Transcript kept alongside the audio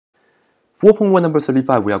For point 1 number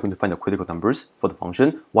 35, we are going to find the critical numbers for the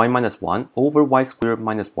function y minus 1 over y squared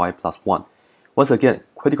minus y plus 1. Once again,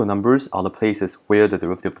 critical numbers are the places where the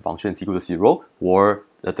derivative of the function is equal to 0 or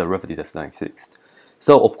the derivative does not exist.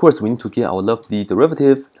 So of course, we need to get our lovely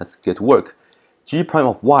derivative. Let's get to work. G prime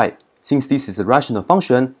of y, since this is a rational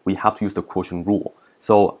function, we have to use the quotient rule.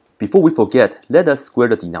 So before we forget, let us square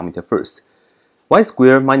the denominator first. Y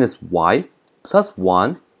squared minus y plus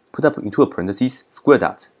 1, put up into a parentheses, square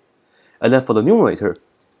that. And then for the numerator,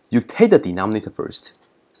 you take the denominator first.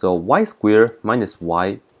 So y squared minus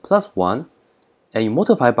y plus 1, and you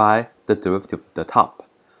multiply by the derivative of the top.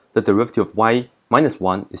 The derivative of y minus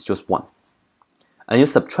 1 is just 1. And you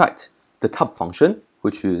subtract the top function,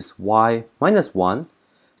 which is y minus 1,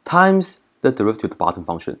 times the derivative of the bottom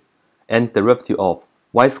function. And derivative of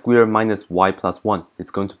y squared minus y plus 1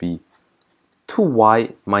 is going to be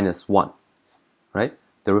 2y minus 1. Right?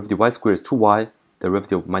 Derivative y squared is 2y.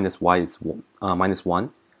 Derivative of minus y is minus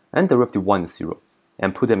 1, and derivative 1 is 0,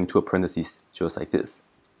 and put them into a parentheses just like this.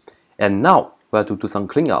 And now we have to do some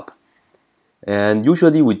cleanup. And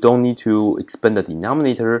usually we don't need to expand the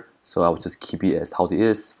denominator, so I'll just keep it as how it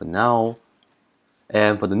is for now.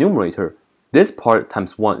 And for the numerator, this part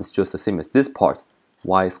times 1 is just the same as this part,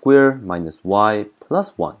 y squared minus y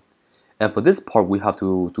plus 1. And for this part, we have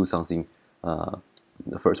to do something.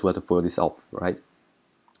 First, we have to fill this out, right?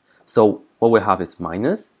 So what we have is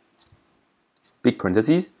minus, big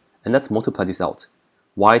parentheses, and let's multiply this out.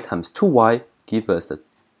 Y times 2y gives us the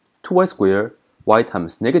 2y squared, y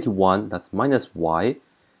times negative 1, that's minus y.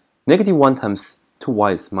 Negative 1 times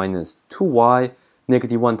 2y is minus 2y,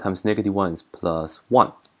 negative 1 times negative 1 is plus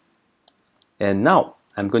 1. And now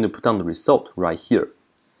I'm going to put down the result right here.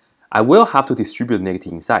 I will have to distribute the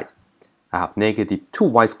negative inside. I have negative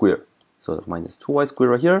 2y squared, so minus 2y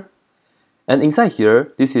squared right here. And inside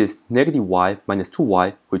here, this is negative y minus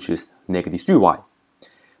 2y, which is negative 3y.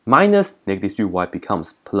 Minus negative 3y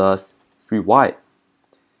becomes plus 3y.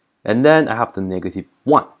 And then I have the negative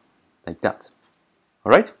 1, like that.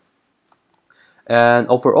 Alright? And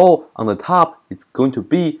overall, on the top, it's going to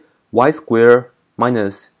be y squared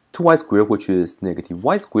minus 2y squared, which is negative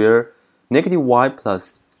y squared. Negative y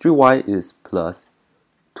plus 3y is plus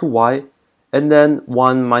 2y. And then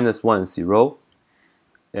 1 minus 1 is 0.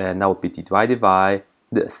 And that would be divided by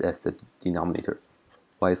this as the denominator,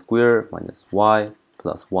 y squared minus y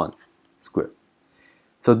plus 1 squared.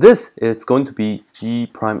 So this is going to be g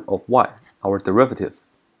prime of y, our derivative.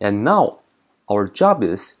 And now our job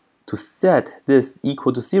is to set this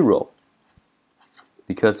equal to 0,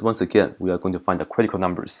 because once again we are going to find the critical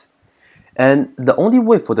numbers. And the only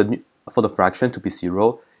way for the fraction to be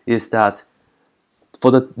 0 is that for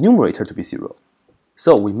the numerator to be 0.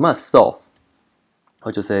 So we must solve.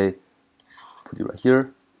 I'll just say, put it right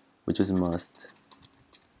here, we just must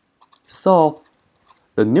solve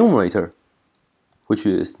the numerator, which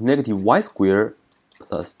is negative y squared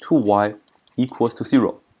plus 2y equals to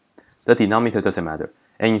 0. The denominator doesn't matter.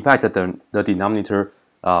 And in fact, the denominator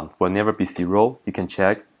will never be 0. You can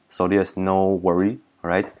check, so there's no worry, all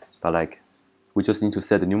right? But like, we just need to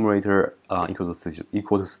set the numerator equal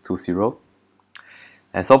to 0.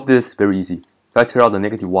 And solve this very easy. Factor out the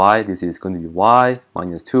negative y, this is going to be y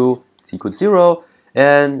minus 2 is equal to 0,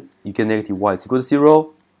 and you get negative y is equal to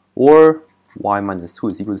 0, or y minus 2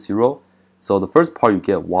 is equal to 0. So the first part you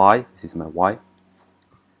get y, this is my y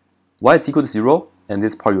is equal to 0, and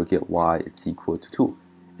this part you get y is equal to 2.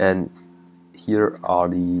 And here are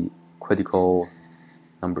the critical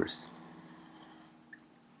numbers.